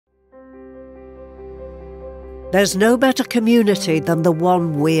There's no better community than the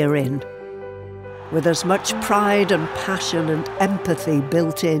one we're in, with as much pride and passion and empathy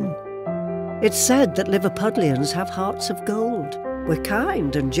built in. It's said that Liverpudlians have hearts of gold. We're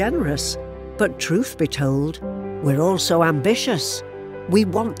kind and generous, but truth be told, we're also ambitious. We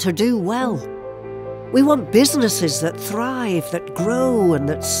want to do well. We want businesses that thrive, that grow and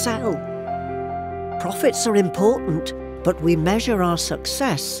that sell. Profits are important, but we measure our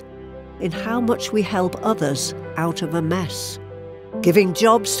success in how much we help others out of a mess. Giving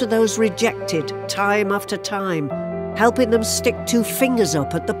jobs to those rejected time after time, helping them stick 2 fingers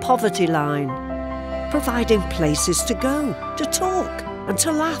up at the poverty line, providing places to go, to talk and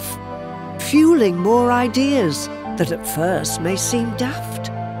to laugh, fueling more ideas that at first may seem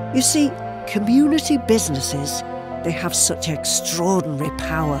daft. You see, community businesses, they have such extraordinary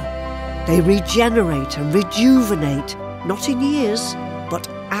power. They regenerate and rejuvenate, not in years, but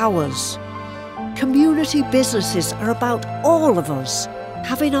hours. Community businesses are about all of us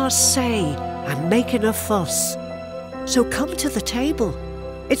having our say and making a fuss. So come to the table.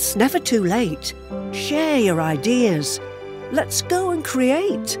 It's never too late. Share your ideas. Let's go and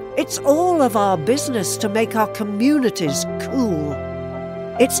create. It's all of our business to make our communities cool.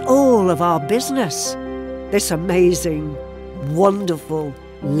 It's all of our business. This amazing, wonderful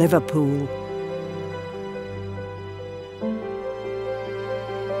Liverpool.